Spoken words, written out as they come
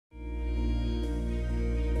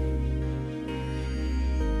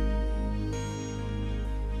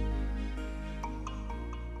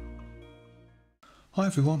Hi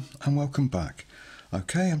everyone and welcome back.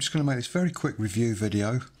 Okay, I'm just going to make this very quick review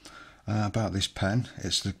video about this pen.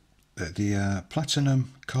 It's the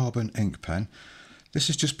Platinum Carbon Ink Pen. This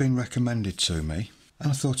has just been recommended to me and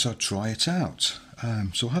I thought I'd try it out.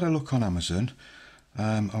 So I had a look on Amazon.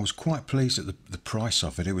 I was quite pleased at the price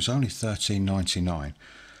of it. It was only $13.99.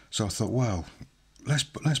 So I thought, well,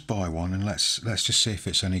 let's buy one and let's just see if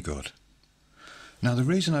it's any good. Now the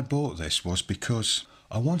reason I bought this was because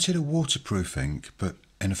I wanted a waterproof ink, but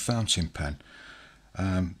in a fountain pen.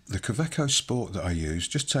 The Kaweco Sport that I use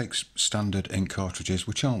just takes standard ink cartridges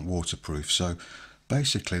which aren't waterproof, so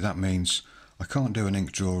basically that means I can't do an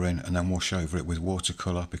ink drawing and then wash over it with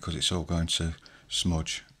watercolour because it's all going to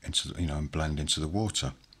smudge into and blend into the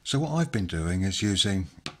water. So what I've been doing is using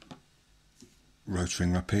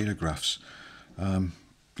Rotring Rapidographs.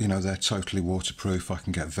 They're totally waterproof. I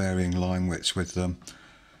can get varying line widths with them,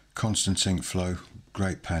 constant ink flow.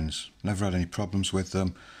 Great pens, never had any problems with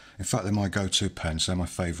them. In fact, they're my go-to pens, they're my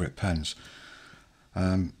favourite pens.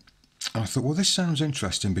 And I thought, well, this sounds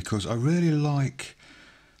interesting because I really like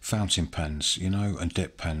fountain pens, and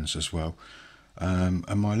dip pens as well. And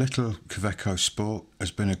my little Kaweco Sport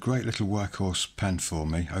has been a great little workhorse pen for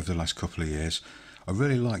me over the last couple of years. I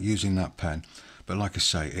really like using that pen, but like I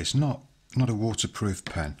say, it's not a waterproof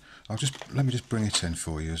pen. Let me just bring it in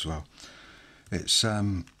for you as well.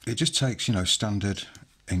 It just takes standard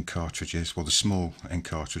ink cartridges, well the small ink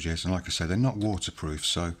cartridges, and like I say, they're not waterproof,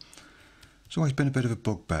 so it's always been a bit of a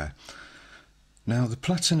bugbear. Now the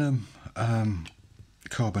Platinum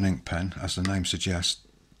Carbon Ink Pen, as the name suggests,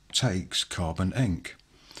 takes carbon ink,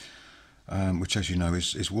 which as you know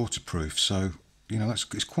is waterproof. So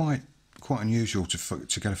it's quite unusual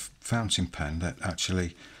to get a fountain pen that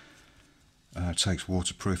actually takes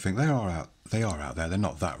waterproof ink. They are out there. They're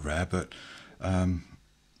not that rare, but I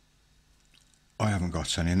haven't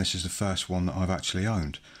got any, and this is the first one that I've actually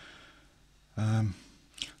owned. Now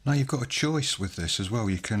you've got a choice with this as well.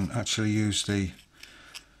 You can actually use the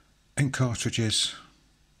ink cartridges,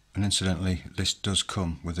 and incidentally this does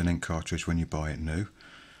come with an ink cartridge when you buy it new.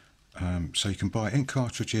 So you can buy ink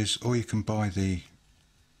cartridges or you can buy the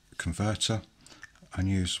converter and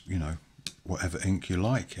use whatever ink you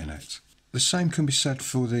like in it. The same can be said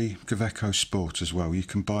for the Kaweco Sport as well. You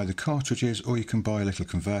can buy the cartridges or you can buy a little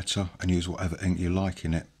converter and use whatever ink you like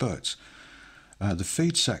in it, but the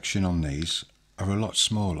feed section on these are a lot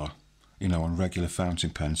smaller, on regular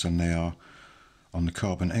fountain pens than they are on the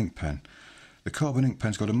carbon ink pen. The carbon ink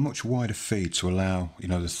pen's got a much wider feed to allow,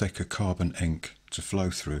 the thicker carbon ink to flow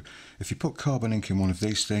through. If you put carbon ink in one of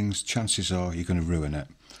these things, chances are you're going to ruin it.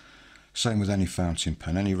 Same with any fountain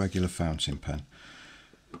pen, any regular fountain pen.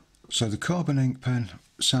 So the carbon ink pen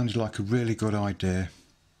sounded like a really good idea.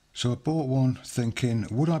 So I bought one thinking,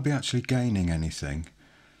 would I be actually gaining anything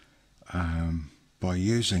by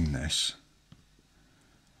using this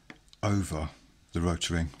over the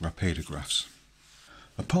Rotring Rapidographs?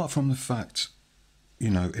 Apart from the fact,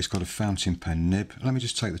 it's got a fountain pen nib. Let me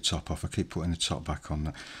just take the top off. I keep putting the top back on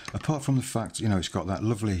that. Apart from the fact, it's got that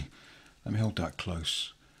lovely, let me hold that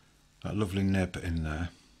close, that lovely nib in there.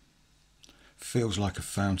 Feels like a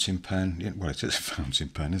fountain pen. Well, it is a fountain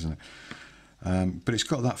pen, isn't it? But it's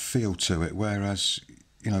got that feel to it, whereas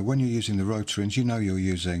when you're using the Rotrings, you're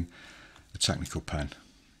using a technical pen.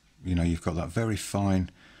 You've got that very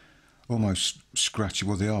fine, almost scratchy,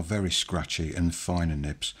 well they are very scratchy in the finer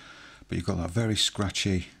nibs, but you've got that very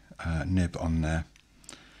scratchy nib on there,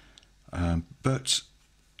 but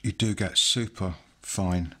you do get super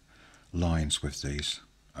fine lines with these,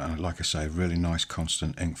 like I say, really nice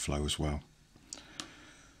constant ink flow as well.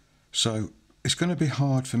 So it's going to be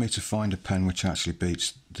hard for me to find a pen which actually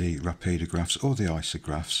beats the Rapidographs or the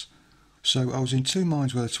Isographs. So I was in two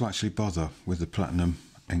minds whether to actually bother with the Platinum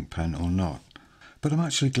ink pen or not. But I'm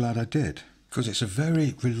actually glad I did, because it's a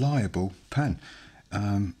very reliable pen.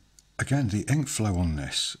 Again, the ink flow on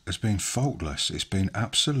this has been faultless. It's been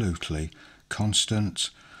absolutely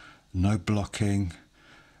constant, no blocking,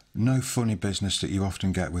 no funny business that you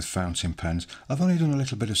often get with fountain pens. I've only done a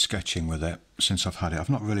little bit of sketching with it since I've had it. I've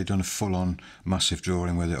not really done a full-on massive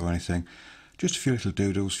drawing with it or anything. Just a few little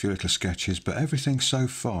doodles, a few little sketches, but everything so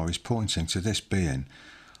far is pointing to this being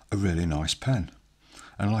a really nice pen.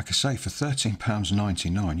 And like I say, for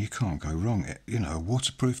 £13.99 you can't go wrong. A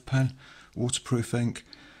waterproof pen, waterproof ink.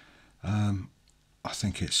 I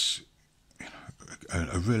think it's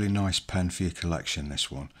a really nice pen for your collection,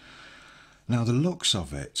 this one. Now the looks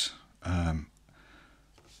of it,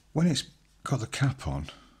 when it's got the cap on,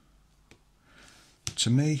 to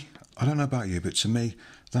me, I don't know about you, but to me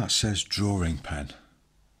that says drawing pen.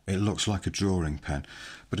 It looks like a drawing pen,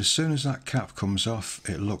 but as soon as that cap comes off,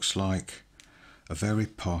 it looks like a very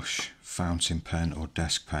posh fountain pen or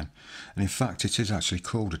desk pen. And in fact it is actually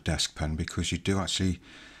called a desk pen because you do actually,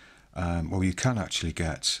 well, you can actually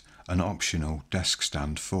get an optional desk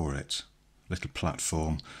stand for it. Little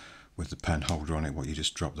platform with the pen holder on it, what you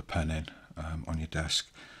just drop the pen in on your desk.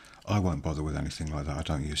 I won't bother with anything like that. I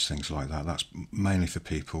don't use things like that. That's mainly for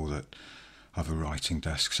people that have a writing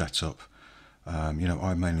desk set up. You know,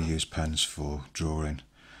 I mainly use pens for drawing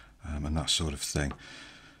and that sort of thing.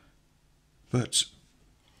 But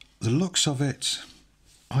the looks of it,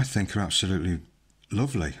 I think, are absolutely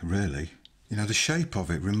lovely, really. You know, the shape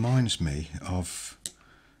of it reminds me of,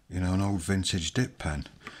 you know, an old vintage dip pen.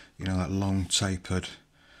 You know, that long tapered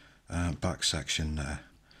back section there.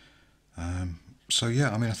 So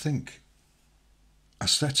yeah, I mean, I think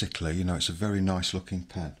aesthetically, you know, it's a very nice looking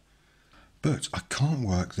pen. But I can't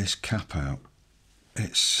work this cap out.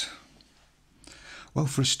 It's, well,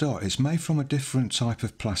 for a start, it's made from a different type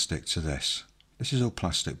of plastic to this. This is all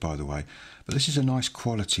plastic, by the way, but this is a nice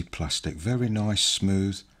quality plastic, very nice,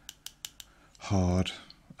 smooth, hard,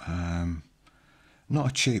 not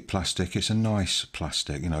a cheap plastic, it's a nice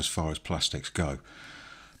plastic, you know, as far as plastics go.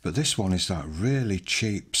 But this one is that really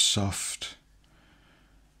cheap, soft,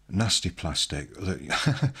 nasty plastic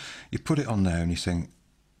that you put it on there and you think,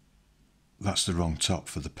 that's the wrong top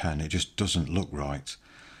for the pen, it just doesn't look right.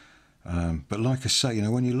 But like I say, you know,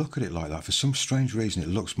 when you look at it like that, for some strange reason it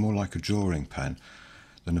looks more like a drawing pen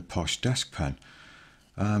than a posh desk pen.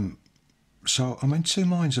 So I'm in two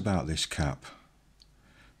minds about this cap.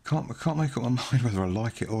 I can't make up my mind whether I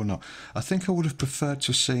like it or not. I think I would have preferred to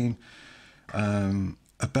have seen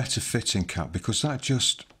a better fitting cap, because that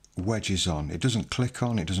just wedges on. It doesn't click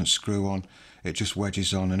on, it doesn't screw on, it just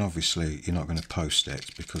wedges on, and obviously you're not going to post it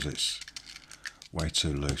because it's way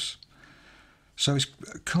too loose. So it's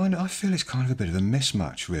kind of, I feel it's kind of a bit of a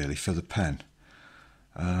mismatch really for the pen.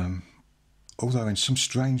 Although in some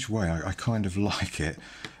strange way I kind of like it.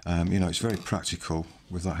 You know, it's very practical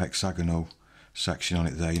with that hexagonal section on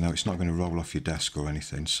it there. You know, it's not going to roll off your desk or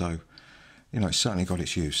anything. So, you know, it's certainly got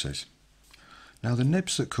its uses. Now the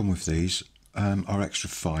nibs that come with these are extra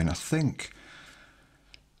fine. I think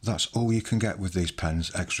that's all you can get with these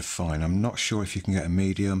pens, extra fine. I'm not sure if you can get a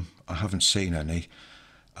medium. I haven't seen any.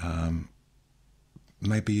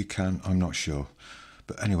 Maybe you can, I'm not sure.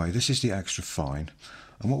 But anyway, this is the extra fine.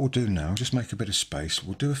 And what we'll do now, just make a bit of space,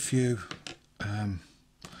 we'll do a few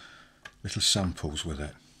little samples with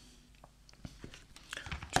it.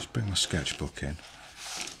 Just bring my sketchbook in.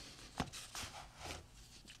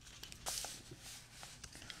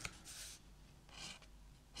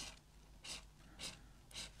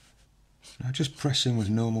 Now just press in with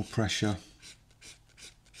normal pressure.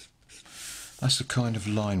 That's the kind of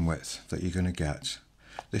line width that you're going to get.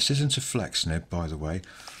 This isn't a flex nib, by the way,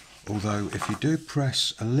 although if you do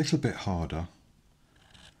press a little bit harder,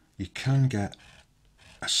 you can get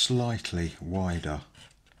a slightly wider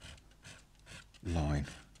line.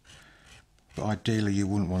 But ideally you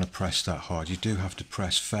wouldn't want to press that hard. You do have to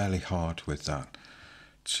press fairly hard with that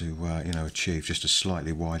to you know, achieve just a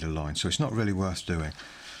slightly wider line. So it's not really worth doing.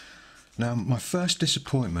 Now my first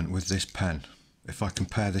disappointment with this pen, if I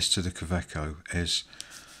compare this to the Kaweco, is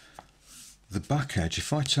the back edge.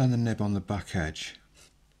 If I turn the nib on the back edge,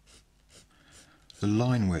 the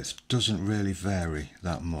line width doesn't really vary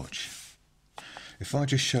that much. If I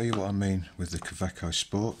just show you what I mean with the Kaweco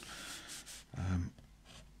Sport,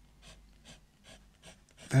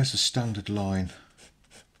 there's the standard line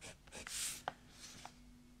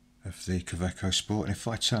of the Kaweco Sport, and if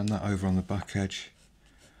I turn that over on the back edge,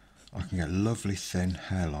 I can get lovely thin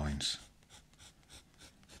hairlines.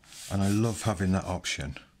 And I love having that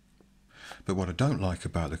option. But what I don't like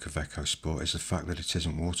about the Kaweco Sport is the fact that it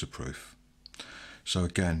isn't waterproof. So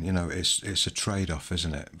again, you know, it's a trade-off,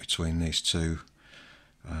 isn't it, between these two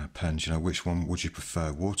pens. You know, which one would you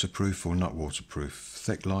prefer, waterproof or not waterproof,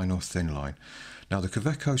 thick line or thin line? Now the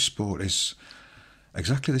Kaweco Sport is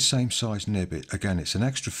exactly the same size nib. Again, it's an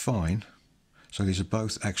extra fine, so these are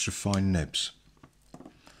both extra fine nibs.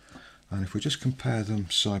 And if we just compare them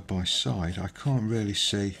side by side, I can't really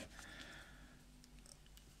see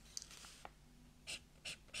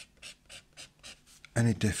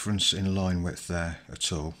any difference in line width there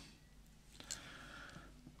at all.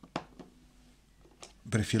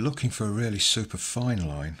 But if you're looking for a really super fine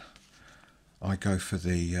line, I go for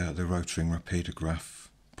the Rotring Rapidograph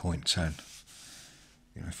 0.10.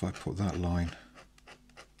 You know, if I put that line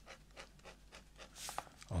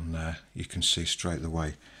on there, you can see straight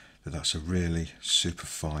away that that's a really super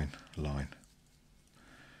fine line.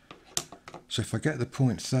 So if I get the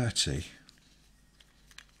 0.30,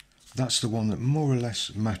 that's the one that more or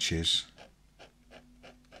less matches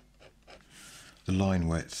the line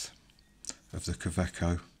width of the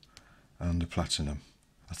Kaweco and the Platinum.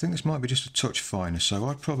 I think this might be just a touch finer, so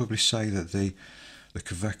I'd probably say that the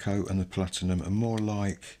Kaweco and the Platinum are more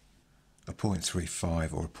like a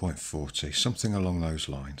 0.35 or a 0.40, something along those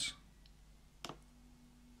lines.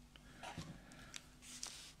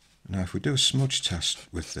 Now if we do a smudge test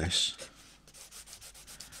with this,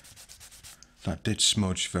 that did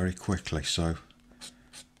smudge very quickly, so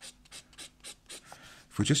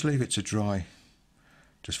if we just leave it to dry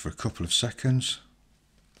just for a couple of seconds,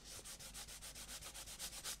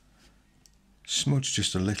 smudge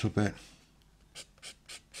just a little bit.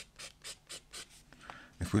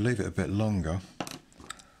 If we leave it a bit longer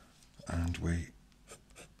and we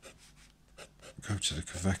go to the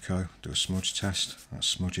Kaweco, do a smudge test, that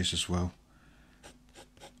smudges as well.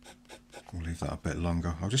 We'll leave that a bit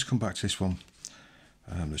longer. I'll just come back to this one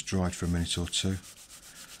that's dried for a minute or two.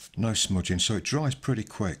 No smudging, so it dries pretty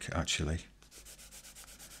quick actually,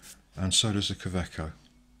 and so does the Kaweco.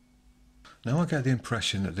 Now I get the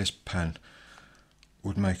impression that this pen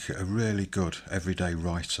would make it a really good everyday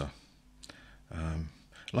writer.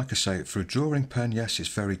 Like I say, for a drawing pen, yes, it's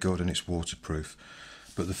very good and it's waterproof,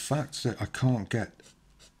 but the fact that I can't get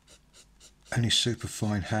any super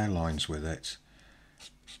fine hairlines with it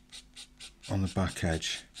on the back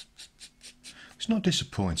edge, it's not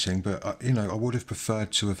disappointing, but you know, I would have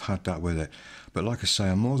preferred to have had that with it. But like I say,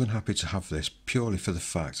 I'm more than happy to have this purely for the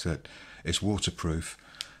fact that it's waterproof,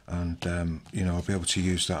 and you know, I'll be able to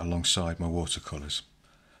use that alongside my watercolours.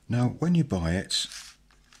 Now when you buy it,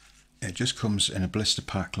 it just comes in a blister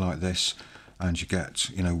pack like this, and you get,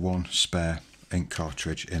 you know, one spare ink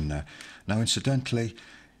cartridge in there. Now incidentally,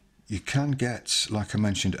 you can get, like I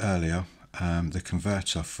mentioned earlier, the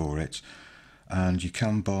converter for it, and you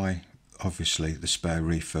can buy obviously the spare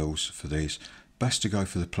refills for these. Best to go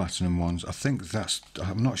for the Platinum ones. I think that's,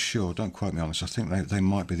 I'm not sure, don't quote me on this, I think they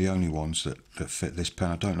might be the only ones that fit this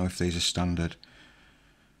pen. I don't know if these are standard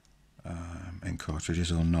ink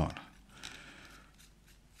cartridges or not,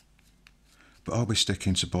 but I'll be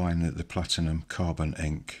sticking to buying the Platinum carbon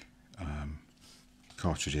ink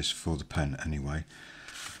cartridges for the pen anyway.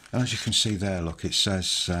 And as you can see there, look, it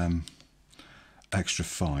says extra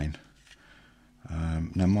fine.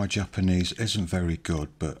 Now my Japanese isn't very good,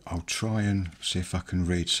 but I'll try and see if I can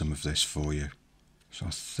read some of this for you. So I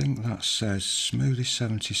think that says Smoothie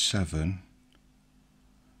 77,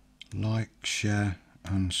 like, share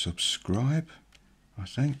and subscribe, I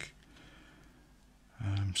think.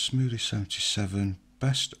 Smoothie 77,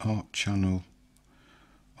 best art channel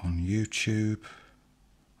on YouTube,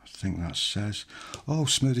 I think that says. Oh,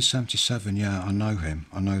 Smoothie 77, yeah, I know him,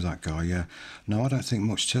 I know that guy, yeah. No, I don't think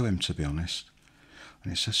much to him, to be honest.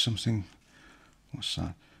 And it says something, what's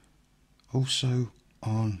that? Also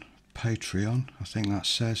on Patreon, I think that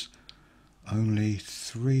says only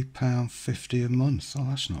 £3.50 a month. Oh,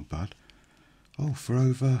 that's not bad. Oh, for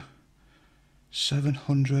over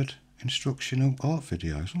 700 instructional art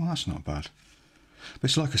videos. Well, that's not bad. But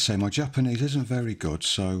it's like I say, my Japanese isn't very good,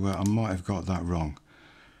 so I might have got that wrong.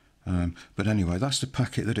 But anyway, that's the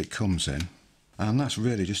packet that it comes in, and that's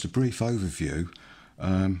really just a brief overview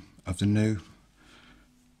of the new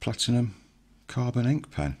Platinum carbon ink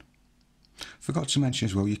pen. Forgot to mention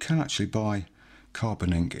as well, you can actually buy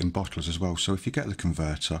carbon ink in bottles as well, so if you get the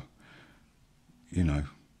converter, you know,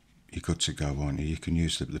 you're good to go, aren't you? You can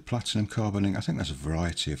use the Platinum carbon ink. I think there's a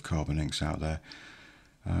variety of carbon inks out there.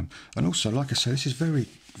 And also, like I say, this is very,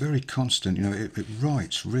 very constant. You know, it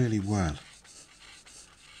writes really well.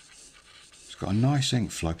 It's got a nice ink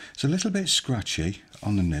flow. It's a little bit scratchy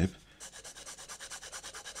on the nib.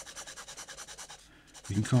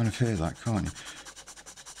 You can kind of hear that, can't you?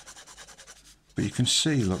 But you can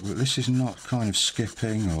see, look, that this is not kind of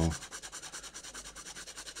skipping or,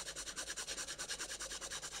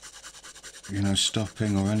 you know,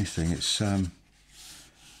 stopping or anything. It's you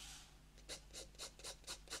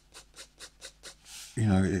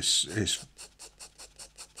know, it's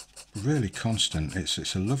really constant.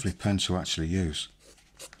 It's a lovely pen to actually use.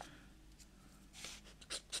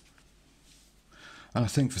 And I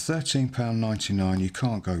think for £13.99 you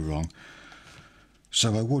can't go wrong.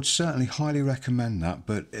 So I would certainly highly recommend that,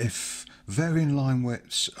 but if varying line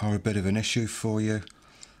widths are a bit of an issue for you,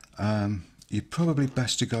 you're probably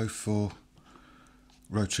best to go for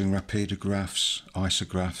Rotring Rapidographs,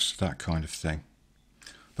 isographs, that kind of thing.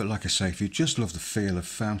 But like I say, if you just love the feel of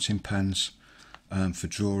fountain pens for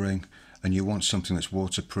drawing and you want something that's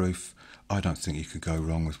waterproof, I don't think you could go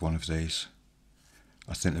wrong with one of these.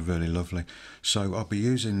 I think they're really lovely. So I'll be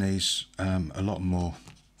using these a lot more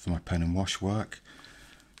for my pen and wash work.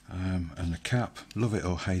 And the cap, love it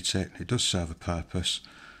or hate it, it does serve a purpose.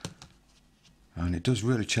 and it does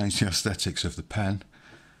really change the aesthetics of the pen,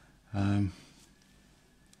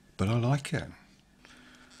 but I like it.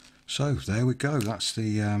 So there we go, that's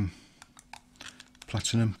the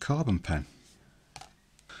Platinum Carbon pen.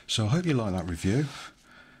 So I hope you like that review.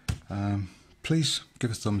 Please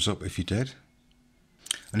give a thumbs up if you did,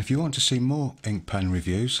 and if you want to see more ink pen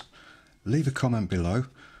reviews, leave a comment below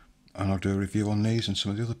and I'll do a review on these and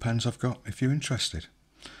some of the other pens I've got if you're interested.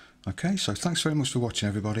 Okay, so thanks very much for watching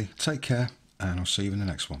everybody, take care, and I'll see you in the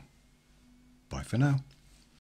next one. Bye for now.